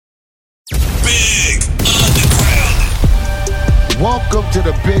Welcome to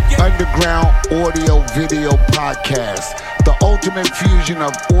the Bigundaground Audio Video Podcast, the ultimate fusion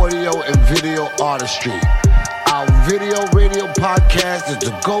of audio and video artistry. Our video radio podcast is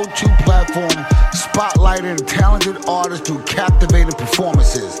the go-to platform spotlighting talented artists through captivating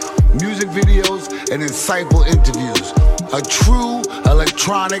performances, music videos, and insightful interviews. A true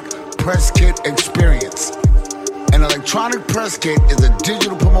electronic press kit experience. An electronic press kit is a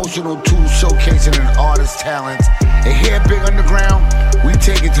digital promotional tool showcasing an artist's talents. And here at Bigundaground, we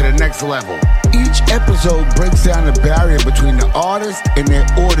take it to the next level. Each episode breaks down the barrier between the artist and their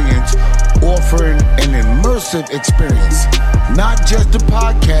audience, offering an immersive experience. Not just a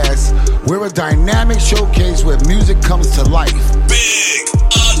podcast, we're a dynamic showcase where music comes to life.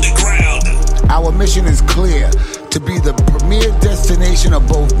 Bigundaground. Our mission is clear: to be the premier destination of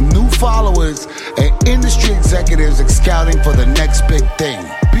both new followers and industry executives scouting for the next big thing.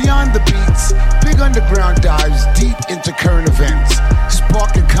 Beyond the beats, Bigundaground dives deep into current events,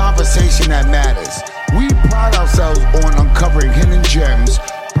 sparking conversation that matters. We pride ourselves on uncovering hidden gems,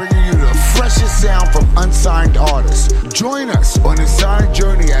 bringing you the freshest sound from unsigned artists. Join us on this sonic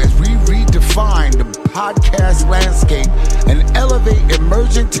journey as we redefine the podcast landscape and elevate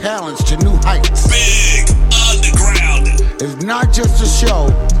emerging talents to new heights. Bigundaground is not just a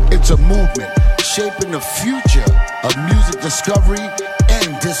show, it's a movement shaping the future of music discovery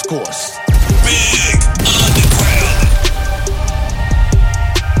and discourse.